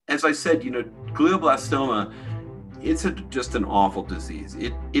as I said, glioblastoma, it's just an awful disease.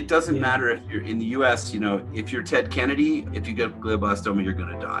 It doesn't matter if you're in the US, if you're Ted Kennedy, if you get glioblastoma, you're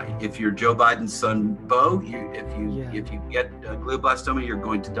going to die. If you're Joe Biden's son, Bo, if you get glioblastoma, you're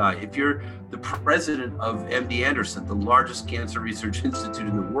going to die. If you're the president of MD Anderson, the largest cancer research institute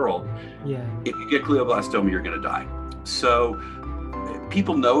in the world, if you get glioblastoma, you're going to die. So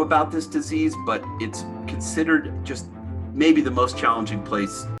people know about this disease, but it's considered just maybe the most challenging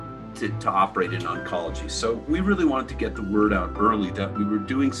place to operate in oncology. So we really wanted to get the word out early that we were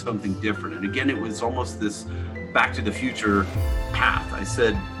doing something different. And again, it was almost this back to the future path. I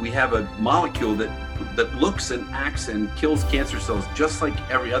said, we have a molecule that looks and acts and kills cancer cells just like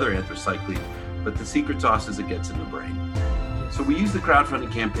every other anthracycline, but the secret sauce is it gets in the brain. So we used the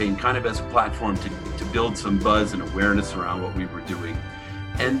crowdfunding campaign kind of as a platform to build some buzz and awareness around what we were doing.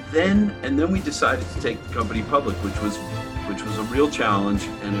 And then we decided to take the company public, which was a real challenge,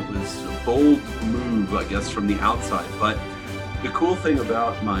 and it was a bold move, I guess, from the outside. But the cool thing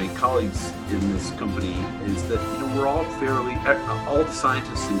about my colleagues in this company is that we're all all the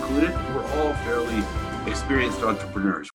scientists included, we're all fairly experienced entrepreneurs.